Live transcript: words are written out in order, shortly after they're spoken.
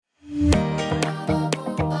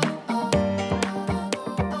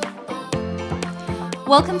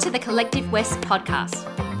Welcome to the Collective West podcast.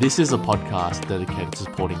 This is a podcast dedicated to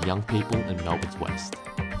supporting young people in Melbourne's West.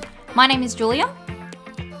 My name is Julia.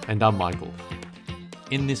 And I'm Michael.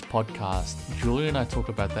 In this podcast, Julia and I talk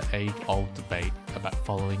about the age-old debate about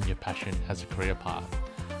following your passion as a career path.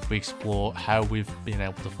 We explore how we've been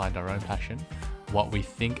able to find our own passion, what we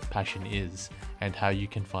think passion is, and how you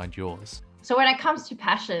can find yours. So when it comes to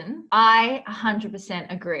passion, I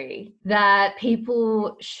 100% agree that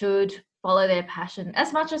people should follow their passion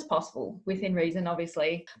as much as possible, within reason,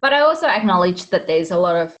 obviously. But I also acknowledge that there's a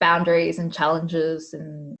lot of boundaries and challenges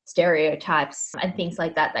and stereotypes and things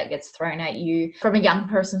like that that gets thrown at you from a young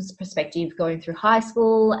person's perspective going through high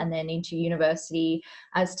school and then into university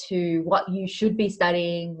as to what you should be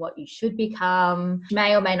studying, what you should become,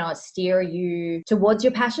 may or may not steer you towards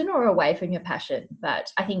your passion or away from your passion.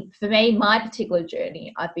 But I think for me, my particular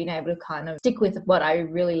journey, I've been able to kind of stick with what I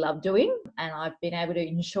really love doing, and I've been able to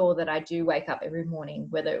ensure that I do wake up every morning,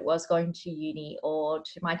 whether it was going to uni or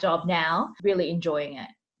to my job now, really enjoying it.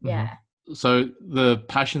 Yeah. Mm-hmm. So the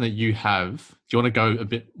passion that you have, do you want to go a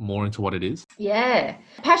bit more into what it is? Yeah.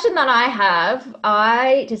 Passion that I have,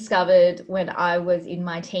 I discovered when I was in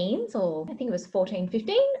my teens, or I think it was 14,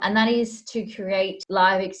 15, and that is to create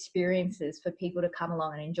live experiences for people to come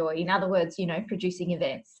along and enjoy. In other words, producing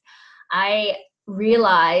events. I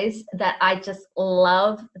realize that I just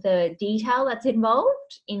love the detail that's involved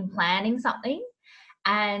in planning something,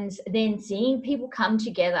 and then seeing people come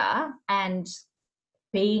together and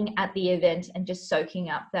being at the event and just soaking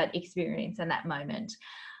up that experience and that moment.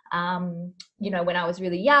 When I was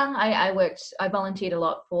really young, I volunteered a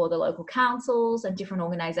lot for the local councils and different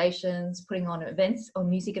organizations, putting on events or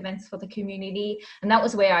music events for the community. And that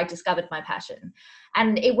was where I discovered my passion.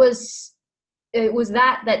 And it was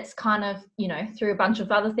that's kind of, through a bunch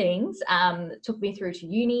of other things, took me through to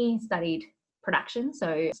uni, studied production,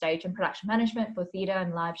 so stage and production management for theatre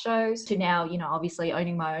and live shows, to now, obviously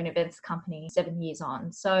owning my own events company 7 years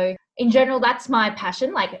on. So in general, that's my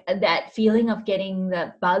passion, like that feeling of getting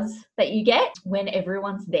the buzz that you get when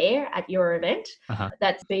everyone's there at your event.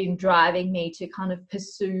 That's been driving me to kind of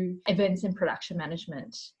pursue events and production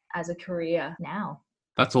management as a career now.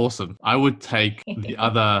 That's awesome. I would take the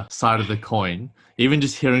other side of the coin. Even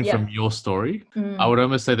just hearing from your story, I would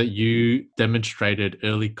almost say that you demonstrated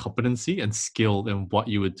early competency and skill in what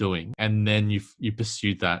you were doing. And then you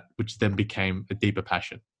pursued that, which then became a deeper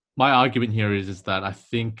passion. My argument here is that I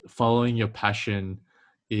think following your passion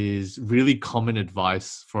is really common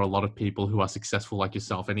advice for a lot of people who are successful like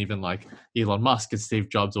yourself. And even like Elon Musk and Steve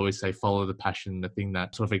Jobs always say, follow the passion, the thing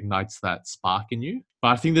that sort of ignites that spark in you. But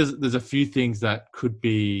I think there's a few things that could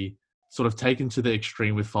be sort of taken to the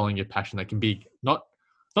extreme with following your passion that can be not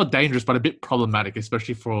dangerous, but a bit problematic,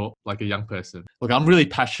 especially for like a young person. Look, I'm really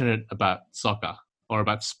passionate about soccer or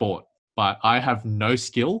about sport, but I have no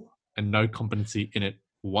skill and no competency in it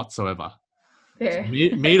whatsoever. So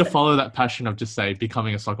me to follow that passion of just say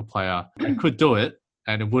becoming a soccer player, I could do it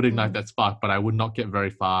and it would ignite that spark, but I would not get very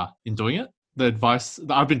far in doing it. The advice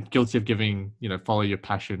that I've been guilty of giving, follow your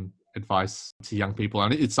passion advice to young people.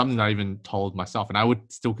 And it's something that I even told myself, and I would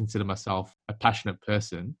still consider myself a passionate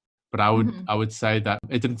person, but I would say that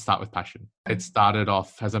it didn't start with passion. It started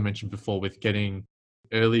off, as I mentioned before, with getting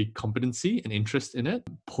early competency and interest in it,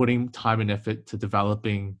 putting time and effort to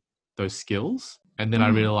developing those skills. And then I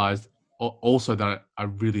realized also that I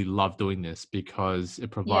really love doing this because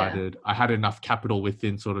it provided, I had enough capital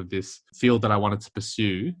within sort of this field that I wanted to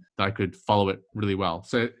pursue that I could follow it really well.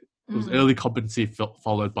 So it was early competency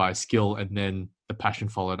followed by skill, and then the passion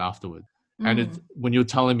followed afterward. And when you're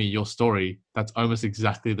telling me your story, that's almost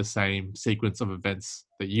exactly the same sequence of events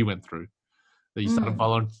that you went through. That you started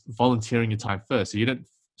volunteering your time first. So you didn't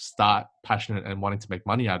start passionate and wanting to make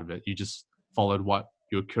money out of it. You just followed what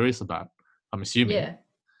you were curious about, I'm assuming.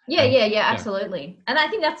 Yeah, absolutely. And I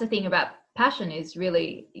think that's the thing about passion is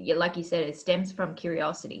really, like you said, it stems from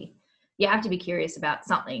curiosity. You have to be curious about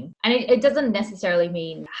something. And it doesn't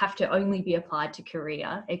necessarily have to only be applied to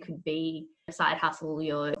career. It could be a side hustle,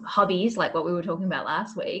 your hobbies, like what we were talking about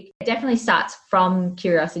last week. It definitely starts from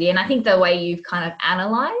curiosity. And I think the way you've kind of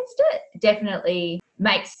analysed it definitely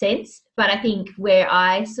makes sense. But I think where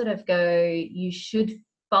I sort of go, you should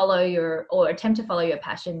follow or attempt to follow your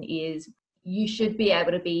passion is you should be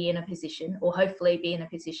able to be in a position, or hopefully be in a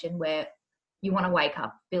position where you want to wake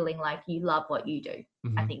up feeling like you love what you do.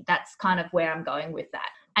 I think that's kind of where I'm going with that.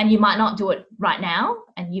 And you might not do it right now,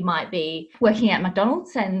 and you might be working at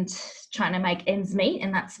McDonald's and trying to make ends meet,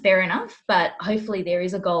 and that's fair enough. But hopefully there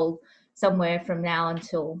is a goal somewhere from now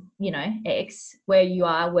until, X, where you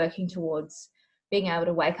are working towards being able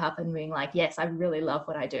to wake up and being like, yes, I really love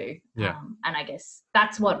what I do. Yeah. And I guess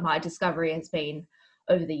that's what my discovery has been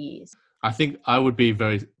over the years? I think I would be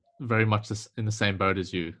very, very much in the same boat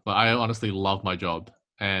as you. Like, I honestly love my job,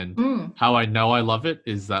 and how I know I love it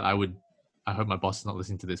is that I hope my boss is not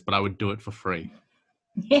listening to this, but I would do it for free.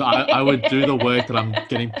 So I would do the work that I'm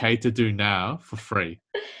getting paid to do now for free.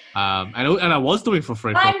 And I was doing for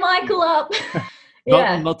free. Sign Michael up.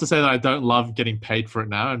 Yeah. Not to say that I don't love getting paid for it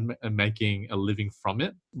now and making a living from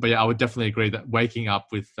it. But yeah, I would definitely agree that waking up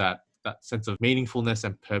with that sense of meaningfulness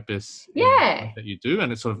and purpose in the work that you do,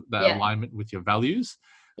 and it's sort of that alignment with your values,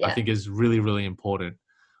 I think is really, really important.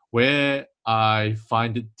 Where I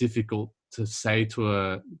find it difficult to say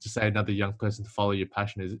another young person to follow your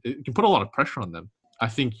passion is it can put a lot of pressure on them. I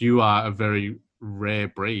think you are a very rare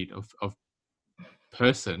breed of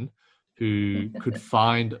person who could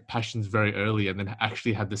find passions very early and then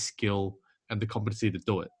actually had the skill and the competency to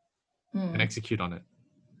do it and execute on it.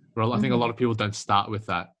 Well, I think a lot of people don't start with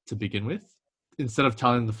that to begin with. Instead of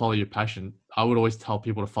telling them to follow your passion, I would always tell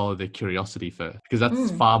people to follow their curiosity first, because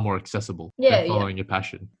that's far more accessible than following your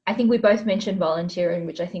passion. I think we both mentioned volunteering,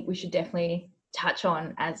 which I think we should definitely touch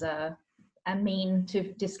on as a mean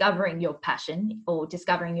to discovering your passion or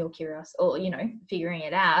discovering your curiosity, or, you know, figuring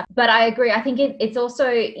it out. But I agree. I think it's also,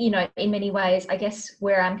 you know, in many ways, I guess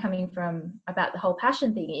where I'm coming from about the whole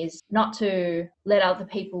passion thing is not to let other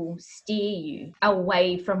people steer you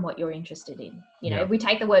away from what you're interested in. You know, we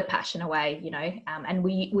take the word passion away, you know, and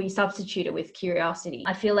we substitute it with curiosity.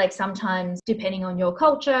 I feel like sometimes, depending on your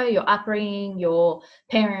culture, your upbringing, your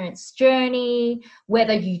parents' journey,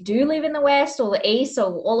 whether you do live in the West or the East or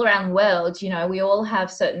all around the world, you know, we all have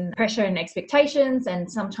certain pressure and expectations,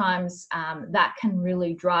 and sometimes that can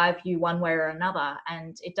really drive you one way or another.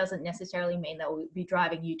 And it doesn't necessarily mean that will be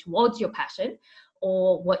driving you towards your passion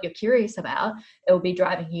or what you're curious about. It will be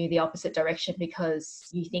driving you the opposite direction because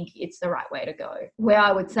you think it's the right way to go. Where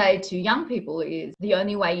I would say to young people is the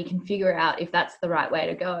only way you can figure out if that's the right way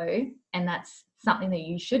to go, and that's something that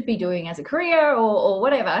you should be doing as a career or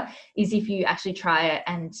whatever, is if you actually try it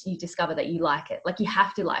and you discover that you like it. Like, you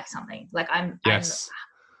have to like something. Like I'm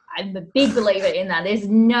a big believer in that. There's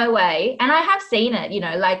no way. And I have seen it, you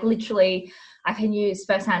know, like literally I can use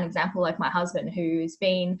first-hand example, like my husband, who's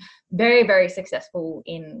been very, very successful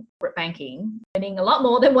in banking, earning a lot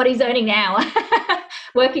more than what he's earning now.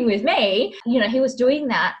 Working with me, you know, he was doing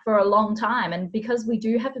that for a long time. And because we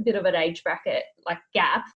do have a bit of an age bracket like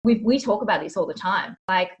gap, we talk about this all the time.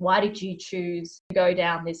 Like, why did you choose to go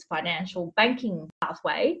down this financial banking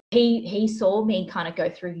pathway? He saw me kind of go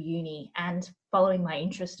through uni and following my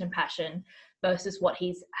interest and passion versus what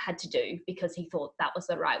he's had to do, because he thought that was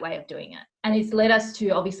the right way of doing it. And it's led us to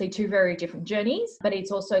obviously two very different journeys, but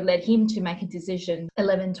it's also led him to make a decision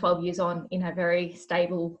 11, 12 years on in a very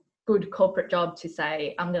stable, good corporate job to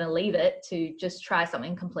say, I'm going to leave it to just try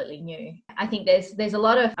something completely new. I think there's a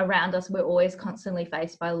lot of around us, we're always constantly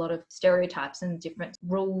faced by a lot of stereotypes and different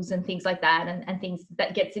rules and things like that, and things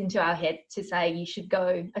that gets into our head to say you should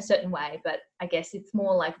go a certain way. But I guess it's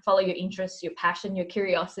more like follow your interests, your passion, your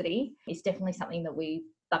curiosity is definitely something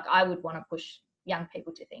that I would want to push young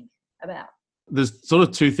people to think about. There's sort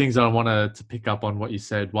of two things that I wanted to pick up on what you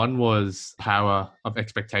said. One was power of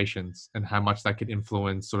expectations and how much that could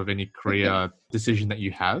influence sort of any career decision that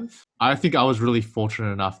you have. I think I was really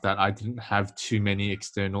fortunate enough that I didn't have too many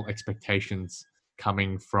external expectations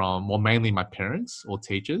coming from, well, mainly my parents or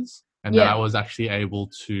teachers. And that I was actually able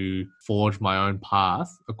to forge my own path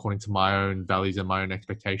according to my own values and my own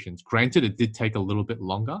expectations. Granted, it did take a little bit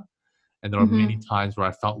longer. And there are many times where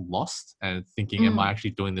I felt lost and thinking, am I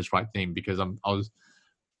actually doing this right thing? Because I was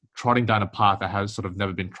trotting down a path that has sort of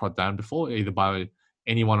never been trod down before, either by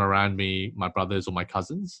anyone around me, my brothers or my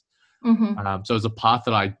cousins. So it was a path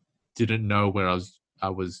that I didn't know where I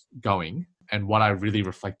was going. And what I really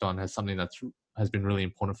reflect on as something has been really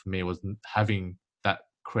important for me was having that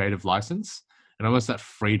creative license and almost that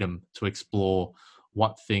freedom to explore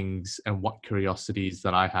what things and what curiosities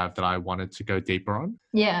that I have that I wanted to go deeper on.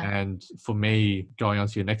 Yeah. And for me, going on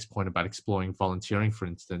to your next point about exploring volunteering, for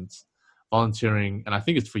instance, volunteering, and I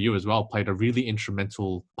think it's for you as well, played a really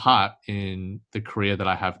instrumental part in the career that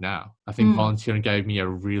I have now. I think volunteering gave me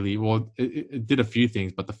it did a few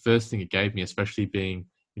things, but the first thing it gave me, especially being,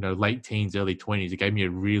 you know, late teens, early 20s, it gave me a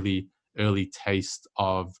really early taste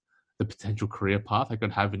of the potential career path I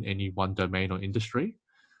could have in any one domain or industry.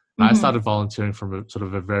 I started volunteering from a sort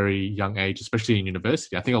of a very young age, especially in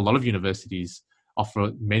university. I think a lot of universities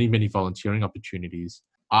offer many, many volunteering opportunities.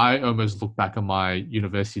 I almost look back on my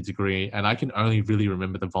university degree and I can only really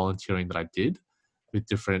remember the volunteering that I did with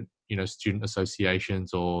different, you know, student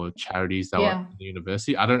associations or charities that were in the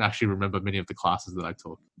university. I don't actually remember many of the classes that I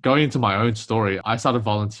took. Going into my own story, I started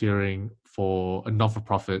volunteering for a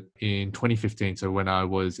not-for-profit in 2015. So when I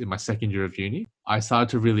was in my second year of uni, I started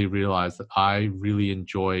to really realize that I really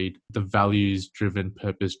enjoyed the values-driven,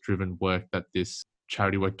 purpose-driven work that this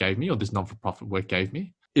charity work gave me, or this not-for-profit work gave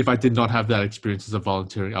me. If I did not have that experience as a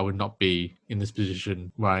volunteering, I would not be in this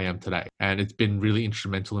position where I am today. And it's been really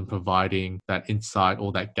instrumental in providing that insight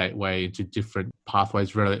or that gateway into different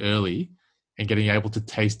pathways really early, and getting able to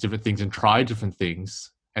taste different things and try different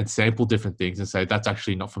things and sample different things and say, that's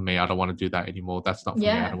actually not for me. I don't want to do that anymore. That's not for me.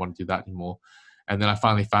 I don't want to do that anymore. And then I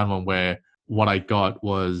finally found one where what I got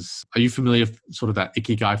was, are you familiar with sort of that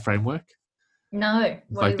Ikigai framework? No.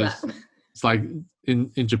 What is that? It's like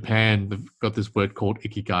in Japan, they've got this word called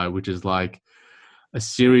Ikigai, which is like a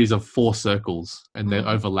series of 4 circles, and they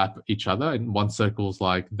overlap each other. And one circle is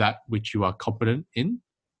like that which you are competent in.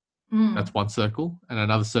 That's one circle. And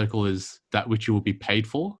another circle is that which you will be paid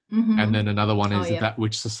for. And then another one is that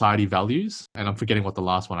which society values. And I'm forgetting what the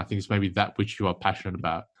last one, I think it's maybe that which you are passionate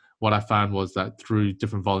about. What I found was that through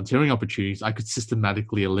different volunteering opportunities, I could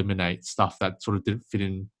systematically eliminate stuff that sort of didn't fit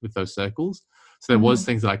in with those circles. So there was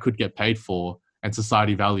things that I could get paid for and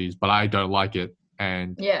society values, but I don't like it.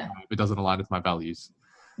 And it doesn't align with my values.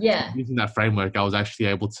 Yeah. So using that framework, I was actually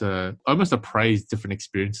able to almost appraise different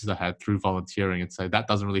experiences I had through volunteering and say, that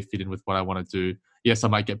doesn't really fit in with what I want to do. Yes, I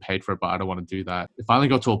might get paid for it, but I don't want to do that. It finally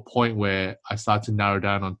got to a point where I started to narrow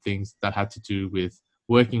down on things that had to do with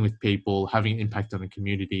working with people, having an impact on the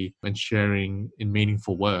community, and sharing in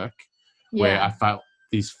meaningful work, where I felt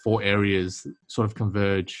these 4 areas sort of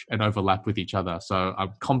converge and overlap with each other. So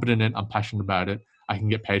I'm competent in it, I'm passionate about it, I can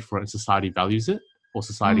get paid for it, and society values it, or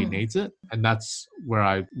society needs it. And that's where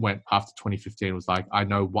I went after 2015, was like, I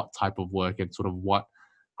know what type of work and sort of what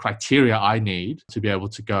criteria I need to be able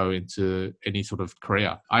to go into any sort of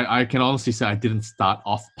career. I can honestly say I didn't start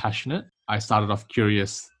off passionate. I started off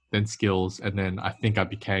curious, then skills, and then I think I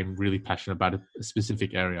became really passionate about a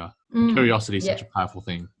specific area. Curiosity is such a powerful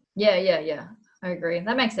thing. Yeah. I agree.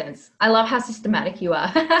 That makes sense. I love how systematic you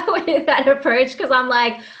are with that approach, because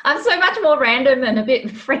I'm so much more random and a bit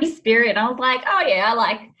free spirit. I was like, oh yeah,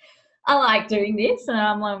 I like doing this, and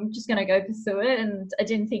I'm just going to go pursue it. And I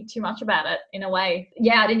didn't think too much about it in a way.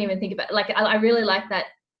 Yeah, I didn't even think about it. Like, I really like that.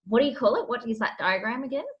 What do you call it? What is that diagram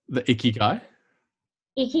again? The Ikigai?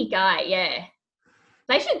 Ikigai, yeah.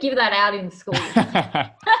 They should give that out in school.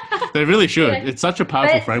 They really should. Yeah. It's such a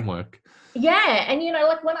powerful framework. Yeah. And,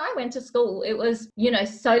 like when I went to school, it was,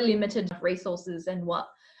 so limited resources and what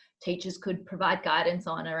teachers could provide guidance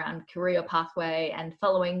on around career pathway and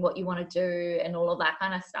following what you want to do and all of that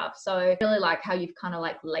kind of stuff. So I really like how you've kind of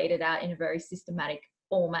like laid it out in a very systematic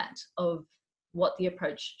format of what the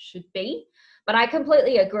approach should be. But I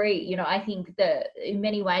completely agree. I think that in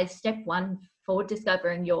many ways, step 1 for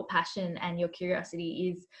discovering your passion and your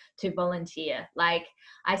curiosity is to volunteer. Like,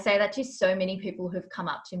 I say that to so many people who've come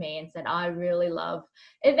up to me and said, I really love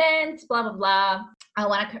events, blah, blah, blah. I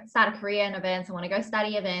want to start a career in events. I want to go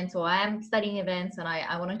study events, or I am studying events, and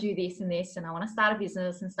I want to do this and this, and I want to start a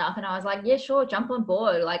business and stuff. And I was like, yeah, sure, jump on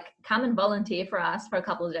board. Like, come and volunteer for us for a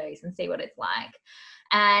couple of days and see what it's like.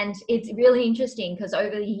 And it's really interesting because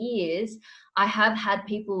over the years, I have had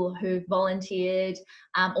people who've volunteered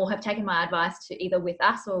or have taken my advice to either with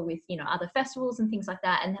us or with, other festivals and things like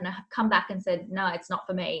that. And then I have come back and said, no, it's not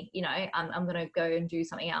for me. I'm going to go and do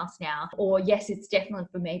something else now. Or yes, it's definitely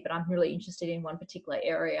for me, but I'm really interested in one particular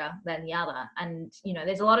area than the other. And,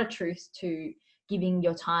 there's a lot of truth to giving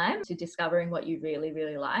your time to discovering what you really,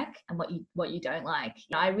 really like and what you don't like.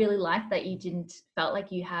 I really like that you didn't felt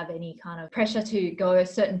like you have any kind of pressure to go a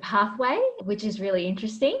certain pathway, which is really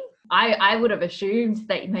interesting. I would have assumed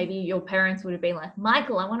that maybe your parents would have been like,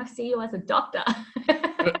 Michael, I want to see you as a doctor.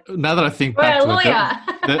 Now that I think back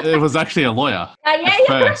to it, it was actually a lawyer at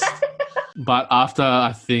first. But after,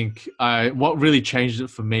 I think what really changed it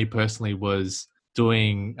for me personally was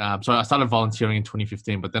doing, so I started volunteering in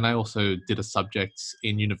 2015, but then I also did a subject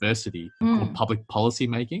in university called public policy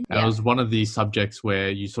making. And it was one of these subjects where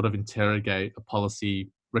you sort of interrogate a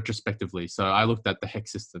policy retrospectively. So I looked at the HEC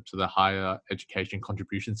system, so the Higher Education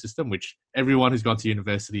Contribution System, which everyone who's gone to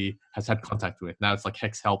university has had contact with. Now it's like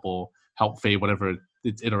HECS Help or Help Fee, whatever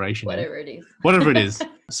its iteration whatever it is. Whatever it is.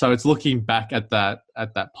 So it's looking back at that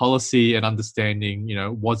policy and understanding,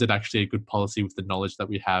 was it actually a good policy with the knowledge that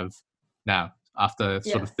we have now after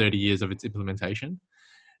sort of 30 years of its implementation?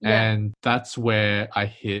 And that's where I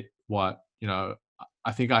hit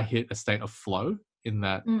I think I hit a state of flow in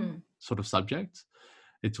that sort of subject.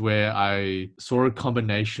 It's where I saw a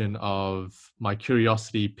combination of my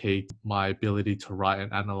curiosity peaked, my ability to write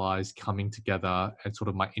and analyze coming together, and sort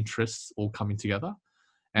of my interests all coming together.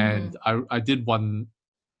 And I did one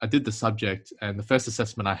I did the subject, and the first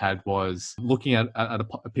assessment I had was looking at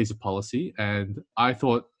a piece of policy, and I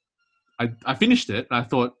thought I finished it, and I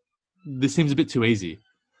thought this seems a bit too easy.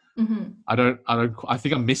 I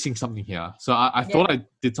think I'm missing something here. So I thought I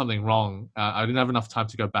did something wrong. I didn't have enough time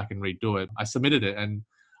to go back and redo it. I submitted it, and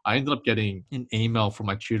I ended up getting an email from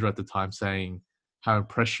my tutor at the time saying how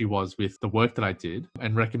impressed she was with the work that I did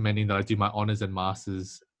and recommending that I do my honors and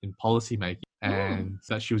masters in policy making, and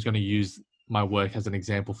that she was going to use my work as an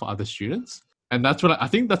example for other students. And that's when I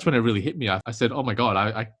think that's when it really hit me. I said, oh my God,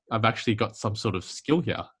 I've actually got some sort of skill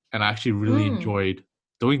here. And I actually really enjoyed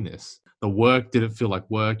doing this. The work didn't feel like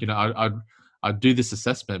work. I'd do this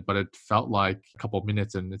assessment, but it felt like a couple of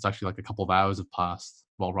minutes, and it's actually like a couple of hours have passed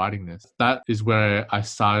while writing this. That is where I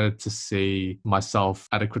started to see myself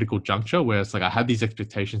at a critical juncture where it's like I had these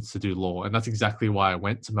expectations to do law. And that's exactly why I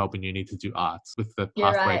went to Melbourne Uni to do arts, with the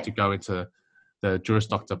pathway to go into the Juris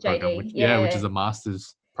Doctor program, which is a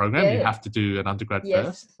master's program. You have to do an undergrad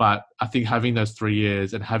first. But I think having those 3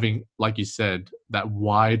 years and having, like you said, that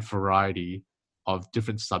wide variety of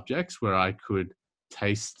different subjects where I could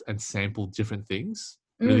taste and sample different things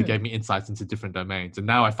really gave me insights into different domains. And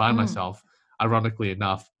now I find myself, ironically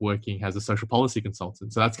enough, working as a social policy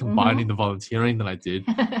consultant. So that's combining the volunteering that I did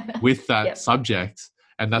with that subject.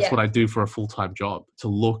 And that's what I do for a full-time job, to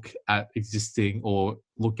look at existing or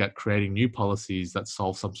look at creating new policies that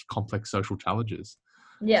solve some complex social challenges.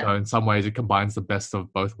 So in some ways it combines the best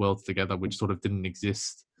of both worlds together, which sort of didn't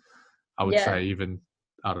exist, I would say, even,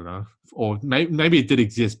 I don't know, or maybe it did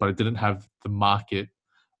exist, but it didn't have the market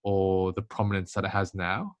or the prominence that it has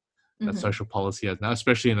now, that social policy has now,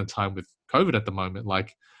 especially in a time with COVID at the moment.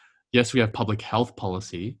 Like, yes, we have public health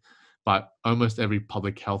policy, but almost every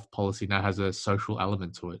public health policy now has a social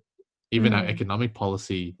element to it. Even our economic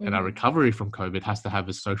policy and our recovery from COVID has to have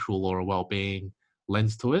a social or a well-being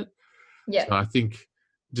lens to it. So I think,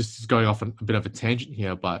 just going off a bit of a tangent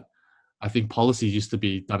here, but I think policy used to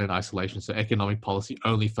be done in isolation. So economic policy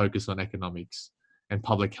only focused on economics, and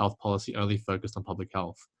public health policy only focused on public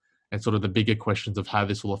health. And sort of the bigger questions of how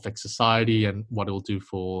this will affect society and what it will do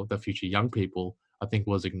for the future young people, I think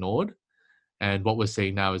was ignored. And what we're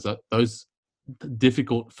seeing now is that those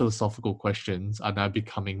difficult philosophical questions are now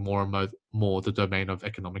becoming more and more the domain of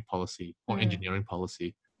economic policy or engineering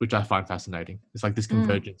policy, which I find fascinating. It's like this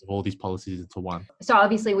convergence of all these policies into one. So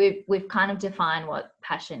obviously we've kind of defined what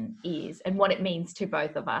passion is and what it means to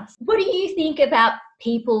both of us. What do you think about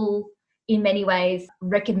people in many ways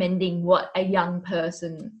recommending what a young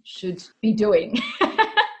person should be doing?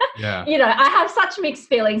 I have such mixed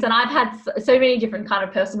feelings, and I've had so many different kind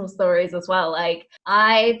of personal stories as well. Like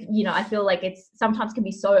I feel like it's sometimes can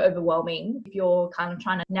be so overwhelming if you're kind of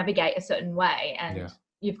trying to navigate a certain way, and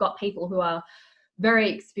you've got people who are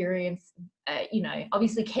very experienced,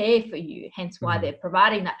 obviously care for you, hence why they're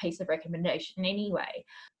providing that piece of recommendation anyway.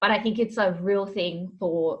 But I think it's a real thing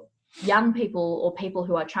for young people or people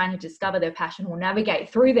who are trying to discover their passion or navigate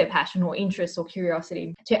through their passion or interest or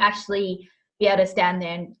curiosity to actually be able to stand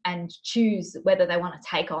there and choose whether they want to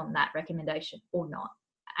take on that recommendation or not.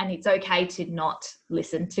 And it's okay to not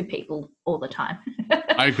listen to people all the time.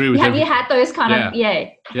 I agree with Have you had those kind of,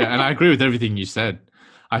 and I agree with everything you said.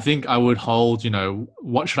 I think I would hold,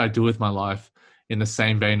 what should I do with my life in the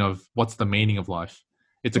same vein of what's the meaning of life?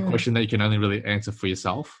 It's a question that you can only really answer for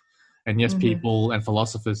yourself. And yes, people and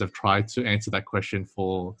philosophers have tried to answer that question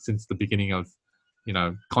since the beginning of,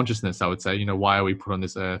 consciousness, I would say, why are we put on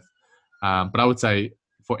this earth? But I would say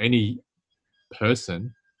for any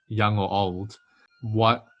person, young or old,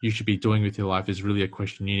 what you should be doing with your life is really a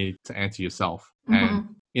question you need to answer yourself.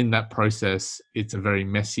 And in that process, it's very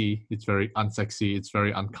messy, it's very unsexy, it's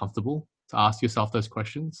very uncomfortable to ask yourself those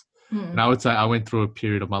questions. And I would say I went through a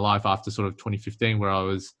period of my life after sort of 2015 where I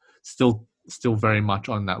was still very much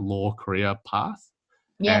on that law career path.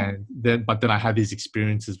 And then I had these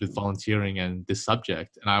experiences with volunteering and this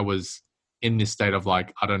subject, and I was in this state of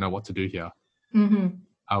like, I don't know what to do here.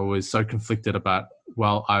 I was so conflicted about,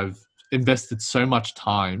 well, I've invested so much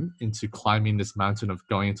time into climbing this mountain of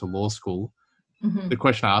going into law school. The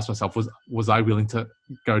question I asked myself was I willing to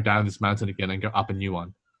go down this mountain again and go up a new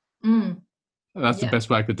one? That's the best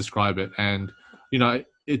way I could describe it. And,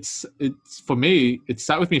 it's for me, it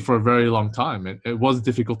sat with me for a very long time. It was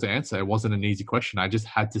difficult to answer. It wasn't an easy question. I just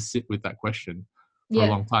had to sit with that question for a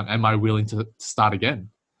long time. Am I willing to start again?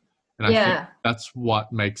 And I think that's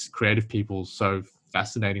what makes creative people so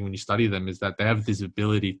fascinating when you study them, is that they have this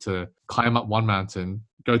ability to climb up one mountain,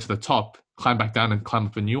 go to the top, climb back down and climb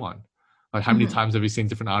up a new one. Like how many times have we seen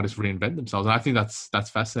different artists reinvent themselves? And I think that's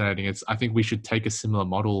fascinating. I think we should take a similar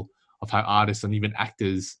model of how artists and even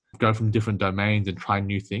actors go from different domains and try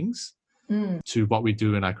new things. to what we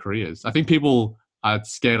do in our careers. I think people are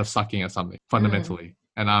scared of sucking at something fundamentally.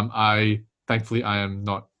 And thankfully, I am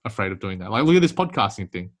not afraid of doing that. Like, look at this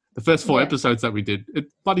podcasting thing. The first 4 episodes that we did, it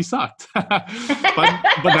bloody sucked. but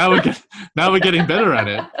now we're getting better at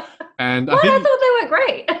it. And I thought they were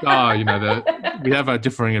great. We have our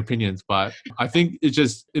differing opinions, but I think it's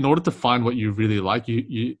just, in order to find what you really like,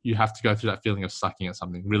 you have to go through that feeling of sucking at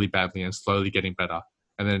something really badly and slowly getting better.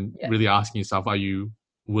 And then really asking yourself, are you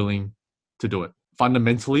willing to do it?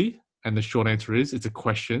 Fundamentally, and the short answer is, it's a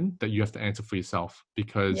question that you have to answer for yourself,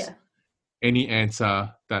 because any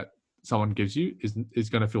answer that someone gives you is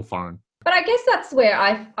going to feel foreign. But I guess that's where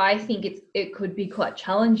I think it could be quite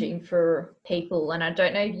challenging for people. And I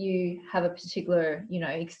don't know if you have a particular,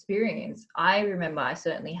 experience. I remember I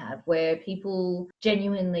certainly have, where people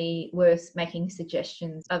genuinely were making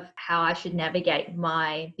suggestions of how I should navigate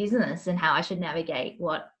my business and how I should navigate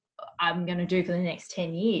what I'm going to do for the next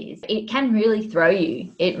 10 years. It can really throw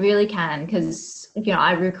you. It really can. Because,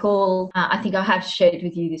 I recall, I think I have shared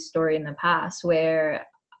with you this story in the past, where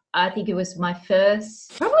I think it was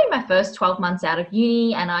probably my first 12 months out of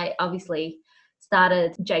uni. And I obviously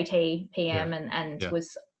started JT PM and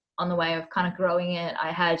was on the way of kind of growing it.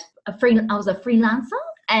 I was a freelancer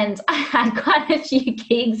and I had quite a few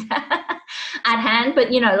gigs at hand, but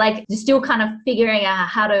still kind of figuring out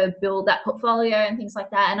how to build that portfolio and things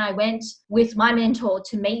like that. And I went with my mentor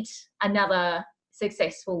to meet another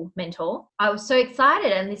successful mentor. I was so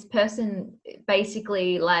excited, and this person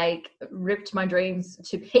basically ripped my dreams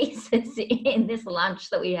to pieces in this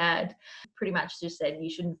lunch that we had. Pretty much just said, you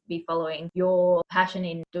shouldn't be following your passion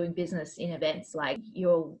in doing business in events. Like,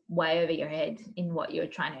 you're way over your head in what you're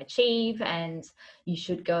trying to achieve, and you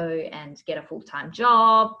should go and get a full-time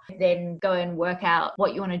job, then go and work out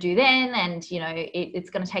what you want to do then. And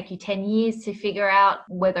it's going to take you 10 years to figure out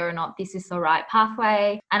whether or not this is the right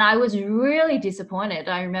pathway. And I was really disappointed.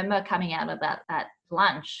 I remember coming out of that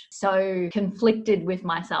lunch so conflicted with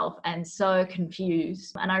myself and so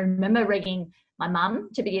confused. And I remember ringing my mum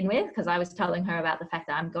to begin with, because I was telling her about the fact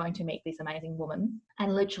that I'm going to meet this amazing woman.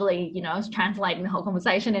 And literally, I was translating the whole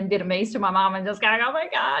conversation in Vietnamese to my mum and just going, oh my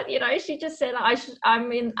God, she just said I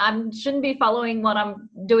shouldn't be following what I'm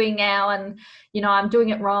doing now, and I'm doing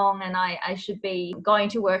it wrong, and I should be going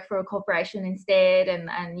to work for a corporation instead, and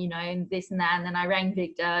this and that. And then I rang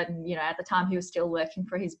Victor, and at the time he was still working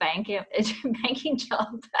for his banking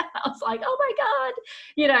job. I was like, oh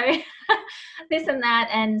my God, this and that.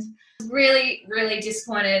 And really, really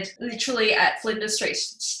disappointed, literally at Flinders Street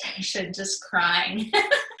Station, just crying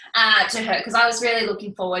to her, because I was really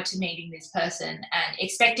looking forward to meeting this person and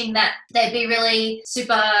expecting that they'd be really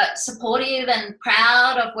super supportive and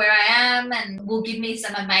proud of where I am and will give me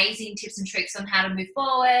some amazing tips and tricks on how to move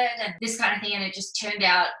forward and this kind of thing. And it just turned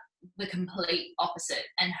out the complete opposite.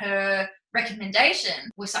 And her recommendation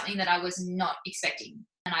was something that I was not expecting.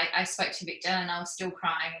 And I spoke to Victor, and I was still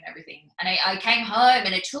crying and everything. And I came home,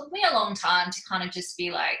 and it took me a long time to kind of just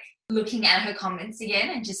be looking at her comments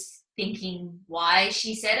again and just thinking why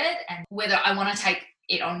she said it and whether I want to take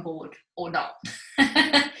it on board or not.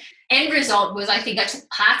 End result was, I think I took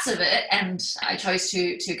parts of it and I chose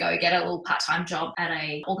to go get a little part-time job at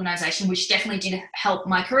a organisation, which definitely did help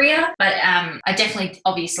my career. But I definitely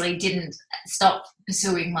obviously didn't stop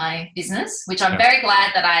pursuing my business, which I'm very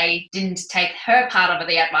glad that I didn't take her part of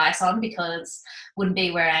the advice on, because wouldn't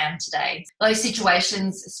be where I am today. Those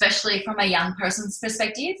situations, especially from a young person's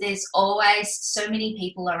perspective, there's always so many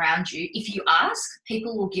people around you. If you ask,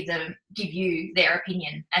 people will give you their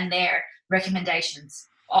opinion and their recommendations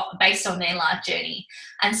based on their life journey.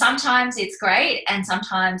 And sometimes it's great, and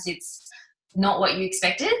sometimes it's not what you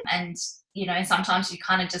expected. And sometimes you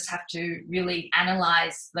kind of just have to really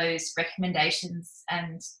analyze those recommendations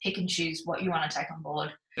and pick and choose what you want to take on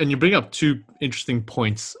board. And you bring up two interesting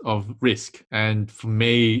points of risk. And for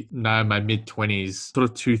me, now in my mid-20s, sort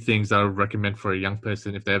of two things that I would recommend for a young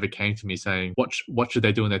person if they ever came to me saying, what should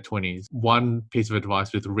they do in their 20s? One piece of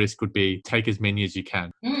advice with risk would be take as many as you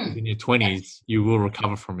can. In your 20s, you will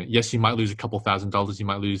recover from it. Yes, you might lose a couple $1,000s. You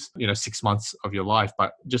might lose, 6 months of your life,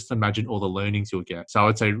 but just imagine all the learnings you'll get. So I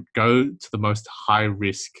would say go to the most high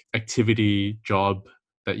risk activity, job,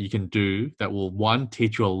 that you can do that will, one,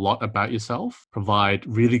 teach you a lot about yourself, provide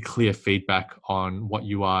really clear feedback on what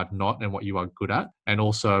you are not and what you are good at, and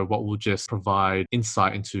also what will just provide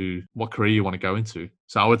insight into what career you want to go into.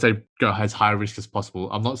 So I would say go as high risk as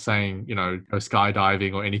possible. I'm not saying, go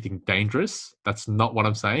skydiving or anything dangerous. That's not what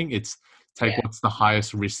I'm saying. It's take what's the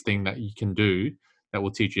highest risk thing that you can do that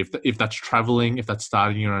will teach you. If that's traveling, if that's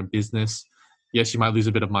starting your own business, Yes, you might lose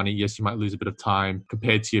a bit of money. Yes, you might lose a bit of time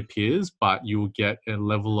compared to your peers, but you will get a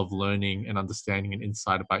level of learning and understanding and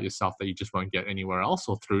insight about yourself that you just won't get anywhere else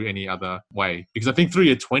or through any other way. Because I think through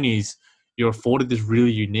your 20s, you're afforded this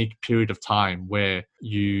really unique period of time where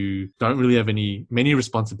you don't really have many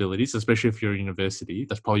responsibilities, especially if you're at university.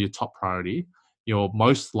 That's probably your top priority. You're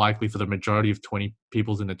most likely, for the majority of 20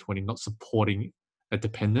 people's in their 20, not supporting a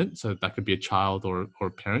dependent. So that could be a child or a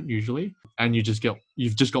parent usually. And you've just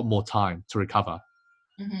got more time to recover,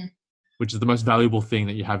 which is the most valuable thing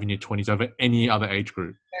that you have in your 20s over any other age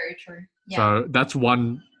group. Very true. Yeah. So that's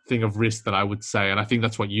one thing of risk that I would say. And I think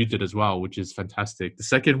that's what you did as well, which is fantastic. The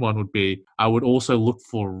second one would be, I would also look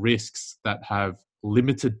for risks that have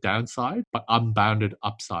limited downside, but unbounded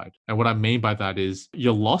upside. And what I mean by that is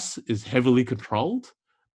your loss is heavily controlled,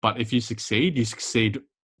 but if you succeed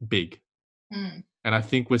big. And I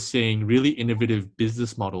think we're seeing really innovative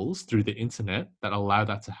business models through the internet that allow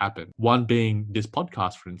that to happen. One being this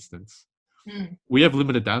podcast, for instance. We have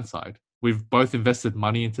limited downside. We've both invested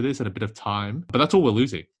money into this and a bit of time, but that's all we're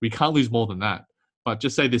losing. We can't lose more than that. But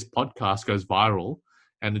just say this podcast goes viral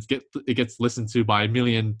and it gets listened to by 1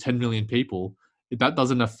 million, 10 million people. That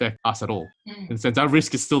doesn't affect us at all. In the sense, our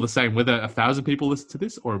risk is still the same. Whether 1,000 people listen to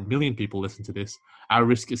this or 1 million people listen to this, our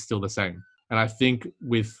risk is still the same. And I think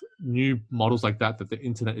with new models like that the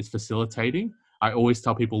internet is facilitating, I always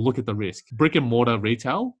tell people, look at the risk. Brick and mortar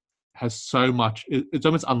retail has so much, it's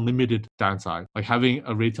almost unlimited downside. Like having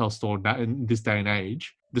a retail store in this day and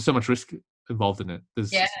age, there's so much risk involved in it.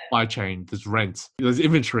 There's supply chain, there's rent, there's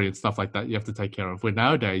inventory and stuff like that you have to take care of. Where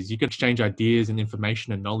nowadays you can exchange ideas and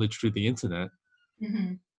information and knowledge through the internet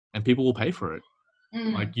and people will pay for it.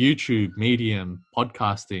 Like YouTube, Medium,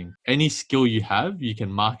 podcasting, any skill you have, you can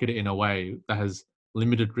market it in a way that has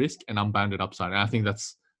limited risk and unbounded upside. And I think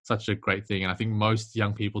that's such a great thing. And I think most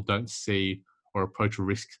young people don't see or approach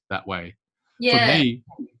risk that way. For me,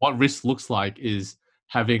 what risk looks like is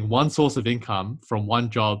having one source of income from one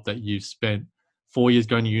job that you've spent 4 years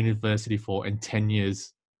going to university for and 10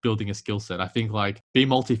 years building a skill set. I think like be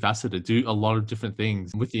multifaceted, do a lot of different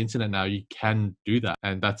things. With the internet now, you can do that.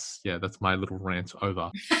 And that's my little rant over.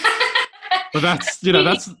 But that's, you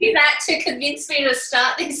use that to convince me to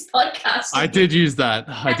start this podcast. I did use that.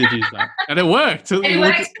 And it worked.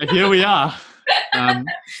 Here we are.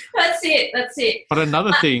 That's it. But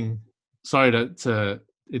another thing, sorry to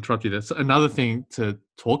interrupt you there. So another thing to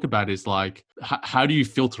talk about is like, how do you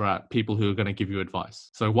filter out people who are going to give you advice?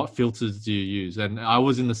 So what filters do you use? And I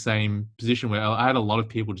was in the same position where I had a lot of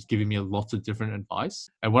people just giving me lots of different advice.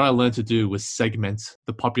 And what I learned to do was segment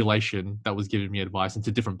the population that was giving me advice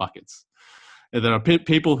into different buckets. And there are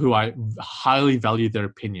people who I highly value their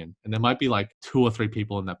opinion. And there might be like 2 or 3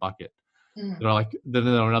 people in that bucket. Then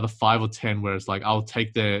there are another 5 or 10 where it's like, I'll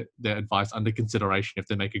take their advice under consideration if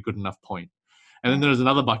they make a good enough point. And then there's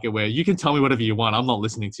another bucket where you can tell me whatever you want. I'm not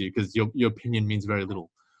listening to you because your opinion means very little.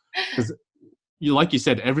 Because like you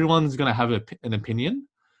said, everyone's going to have an opinion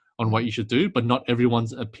on what you should do, but not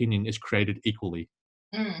everyone's opinion is created equally.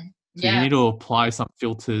 So you need to apply some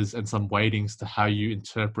filters and some weightings to how you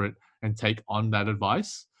interpret and take on that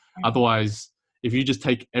advice. Otherwise, if you just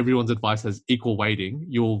take everyone's advice as equal weighting,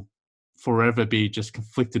 you'll forever be just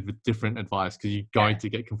conflicted with different advice because you're going to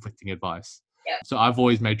get conflicting advice. So I've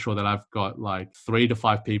always made sure that I've got like 3 to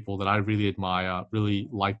 5 people that I really admire, really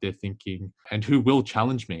like their thinking, and who will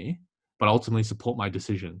challenge me, but ultimately support my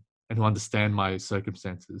decision and who understand my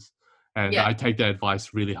circumstances. And I take their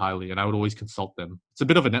advice really highly, and I would always consult them. It's a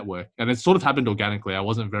bit of a network, and it sort of happened organically. I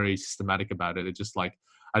wasn't very systematic about it. It just like,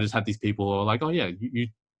 I just had these people who were like, oh yeah,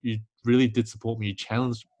 you really did support me. You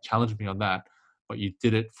challenged me on that, but you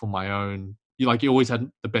did it for my own. You always had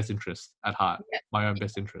the best interest at heart, my own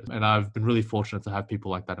best interest. And I've been really fortunate to have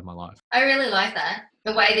people like that in my life. I really like that.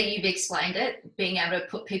 The way that you've explained it, being able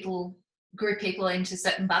to group people into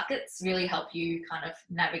certain buckets really help you kind of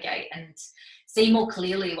navigate and see more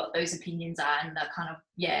clearly what those opinions are, and the kind of,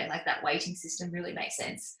 like that weighting system really makes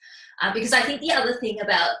sense. Because I think the other thing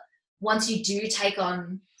about once you do take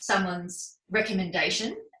on someone's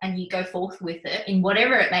recommendation and you go forth with it in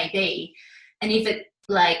whatever it may be, and if it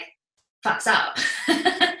like fucks up,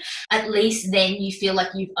 at least then you feel like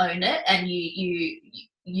you've owned it and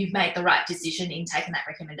you've made the right decision in taking that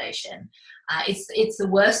recommendation. It's the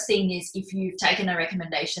worst thing is if you've taken a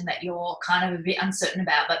recommendation that you're kind of a bit uncertain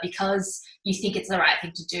about, but because you think it's the right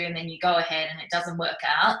thing to do and then you go ahead and it doesn't work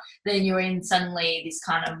out, then you're in suddenly this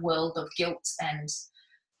kind of world of guilt and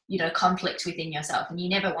conflict within yourself, and you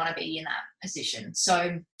never want to be in that position.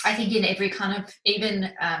 So I think in every kind of,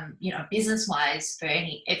 even business wise, for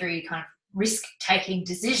every kind of risk taking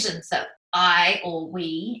decisions that I or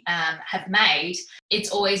we have made,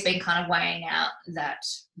 it's always been kind of weighing out that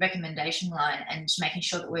recommendation line and making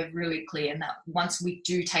sure that we're really clear and that once we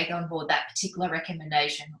do take on board that particular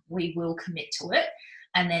recommendation, we will commit to it.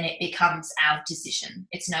 And then it becomes our decision.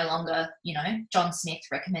 It's no longer, John Smith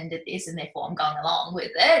recommended this and therefore I'm going along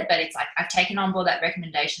with it. But it's like I've taken on board that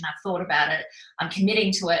recommendation. I've thought about it. I'm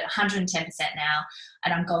committing to it 110% now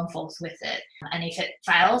and I'm going forth with it. And if it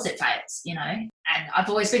fails, it fails, And I've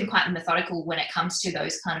always been quite methodical when it comes to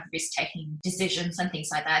those kind of risk-taking decisions and things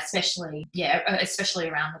like that, especially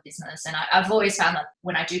around the business. And I've always found that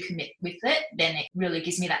when I do commit with it, then it really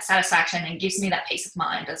gives me that satisfaction and gives me that peace of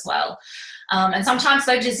mind as well. And sometimes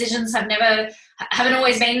those decisions haven't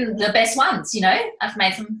always been the best ones, I've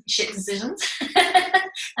made some shit decisions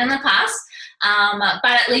in the past.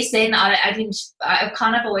 But at least then I've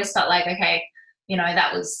kind of always felt like, okay,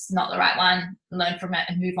 that was not the right one, learn from it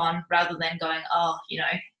and move on rather than going,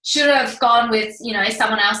 should have gone with,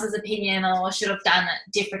 someone else's opinion or should have done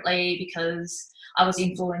it differently because I was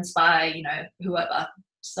influenced by, whoever.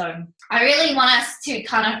 So I really want us to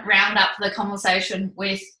kind of round up the conversation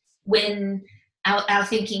with when our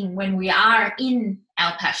thinking when we are in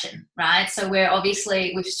our passion, right? So we've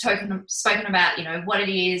spoken about, what it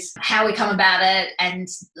is, how we come about it, and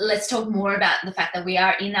let's talk more about the fact that we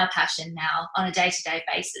are in our passion now on a day-to-day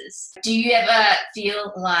basis. Do you ever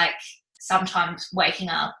feel like sometimes waking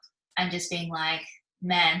up and just being like,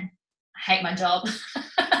 man, I hate my job?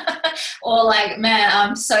 Or like, man,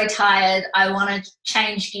 I'm so tired. I want to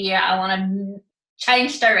change gear. I want to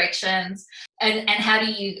change directions. And how do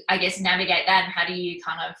you, I guess, navigate that? And how do you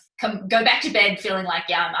kind of go back to bed feeling like,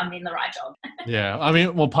 yeah, I'm in the right job? Yeah. I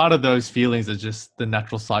mean, well, part of those feelings are just the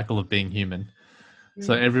natural cycle of being human.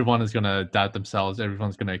 So everyone is going to doubt themselves.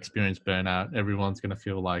 Everyone's going to experience burnout. Everyone's going to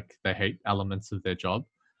feel like they hate elements of their job.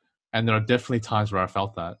 And there are definitely times where I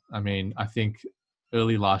felt that. I mean, I think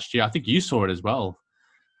early last year, I think you saw it as well.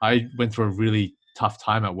 I went through a really tough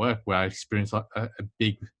time at work where I experienced a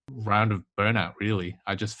big round of burnout, really.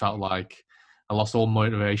 I just felt like I lost all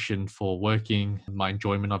motivation for working. My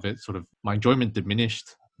enjoyment of it, my enjoyment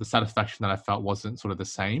diminished. The satisfaction that I felt wasn't sort of the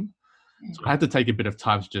same. So I had to take a bit of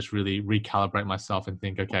time to just really recalibrate myself and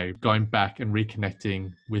think, okay, going back and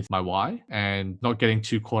reconnecting with my why and not getting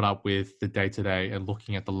too caught up with the day-to-day and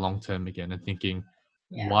looking at the long-term again and thinking,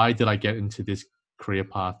 why did I get into this career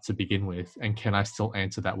path to begin with? And can I still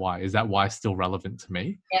answer that why? Is that why still relevant to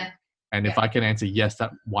me? Yeah. And if I can answer yes,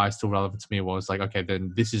 that why is still relevant to me, well, it's like, okay,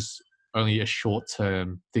 then this is only a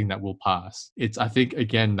short-term thing that will pass. It's, I think,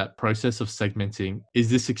 again, that process of segmenting, is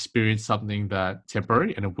this experience something that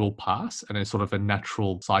temporary and it will pass? And it's sort of a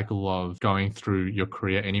natural cycle of going through your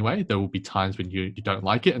career anyway. There will be times when you don't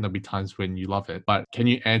like it and there'll be times when you love it. But can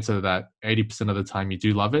you answer that 80% of the time you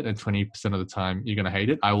do love it and 20% of the time you're going to hate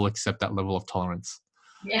it? I will accept that level of tolerance.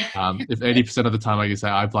 Yeah. If 80% of the time I can say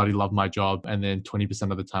I bloody love my job, and then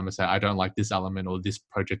 20% of the time I say I don't like this element or this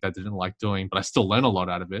project I didn't like doing, but I still learn a lot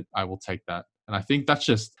out of it, I will take that. And I think that's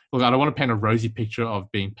just, look, I don't want to paint a rosy picture of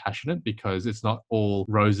being passionate because it's not all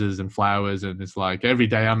roses and flowers and it's like every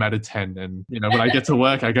day I'm at a 10 and, when I get to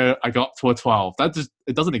work, I got to a 12.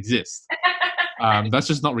 It doesn't exist. That's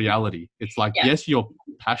just not reality. It's like, yes, you're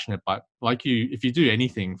passionate, but if you do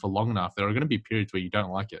anything for long enough, there are going to be periods where you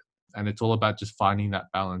don't like it. And it's all about just finding that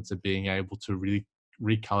balance of being able to really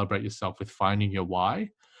recalibrate yourself with finding your why.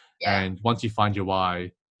 Yeah. And once you find your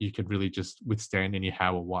why, you can really just withstand any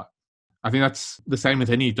how or what. I think that's the same with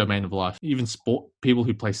any domain of life. Even sport, people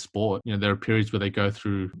who play sport, there are periods where they go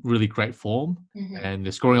through really great form and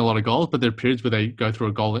they're scoring a lot of goals, but there are periods where they go through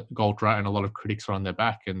a goal drought and a lot of critics are on their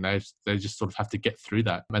back and they just sort of have to get through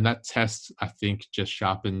that. And that test, I think, just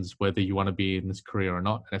sharpens whether you want to be in this career or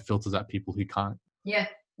not. And it filters out people who can't. Yeah.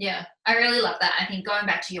 Yeah, I really love that. I think going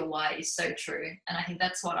back to your why is so true. And I think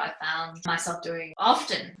that's what I found myself doing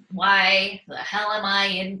often. Why the hell am I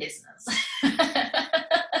in business?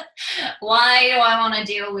 Why do I want to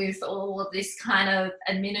deal with all of this kind of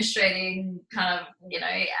administrating, kind of,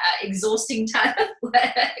 exhausting type of work?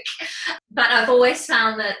 But I've always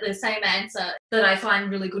found that the same answer, that I find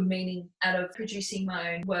really good meaning out of producing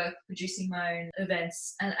my own work, producing my own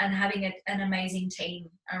events, and having an amazing team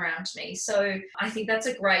around me. So I think that's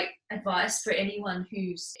a great advice for anyone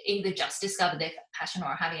who's either just discovered their passion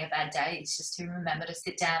or having a bad day, is just to remember to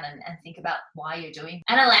sit down and think about why you're doing,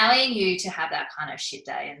 and allowing you to have that kind of shit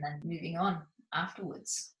day and then moving on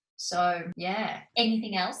afterwards. So yeah,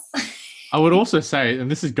 anything else? I would also say, and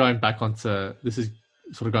this is going back into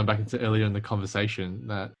earlier in the conversation,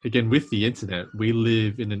 that again, with the internet, we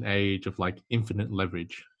live in an age of like infinite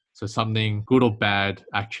leverage. So something good or bad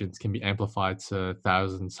actions can be amplified to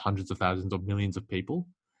thousands, hundreds of thousands or millions of people.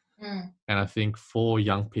 And I think for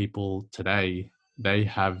young people today, they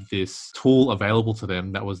have this tool available to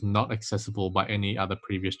them that was not accessible by any other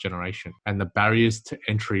previous generation. And the barriers to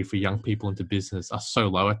entry for young people into business are so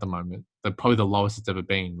low at the moment. They're probably the lowest it's ever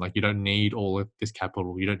been. Like, you don't need all of this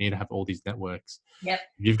capital. You don't need to have all these networks. Yep.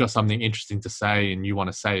 If you've got something interesting to say and you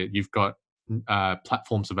want to say it, you've got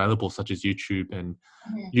platforms available such as YouTube and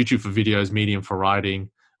YouTube for videos, Medium for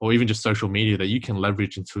writing, or even just social media that you can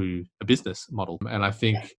leverage into a business model. And I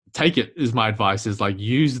think take it is my advice, is like,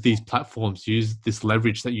 use these platforms, use this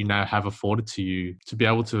leverage that you now have afforded to you to be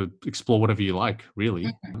able to explore whatever you like, really,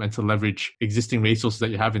 and to leverage existing resources that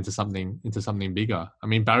you have into something bigger. I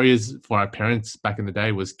mean, barriers for our parents back in the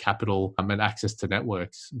day was capital and access to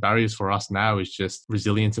networks. Barriers for us now is just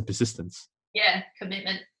resilience and persistence. Yeah,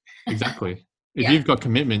 commitment. Exactly. If you've got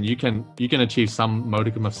commitment, you can achieve some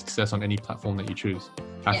modicum of success on any platform that you choose.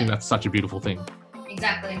 I think that's such a beautiful thing.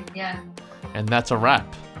 Exactly. Yeah. And that's a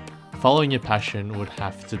wrap. Following your passion would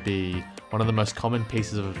have to be one of the most common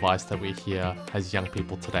pieces of advice that we hear as young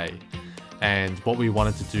people today. And what we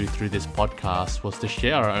wanted to do through this podcast was to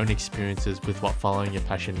share our own experiences with what following your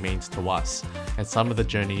passion means to us, and some of the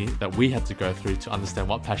journey that we had to go through to understand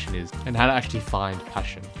what passion is and how to actually find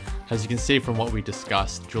passion. As you can see from what we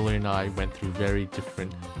discussed, Julia and I went through very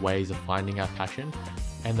different ways of finding our passion.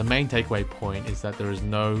 And the main takeaway point is that there is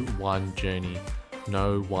no one journey,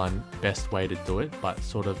 no one best way to do it, but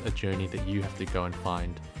sort of a journey that you have to go and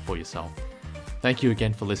find for yourself. Thank you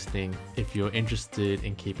again for listening. If you're interested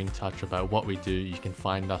in keeping in touch about what we do, you can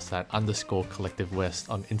find us at _CollectiveWest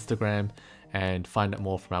on Instagram, and find out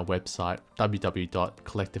more from our website,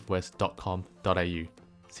 www.collectivewest.com.au.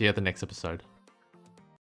 See you at the next episode.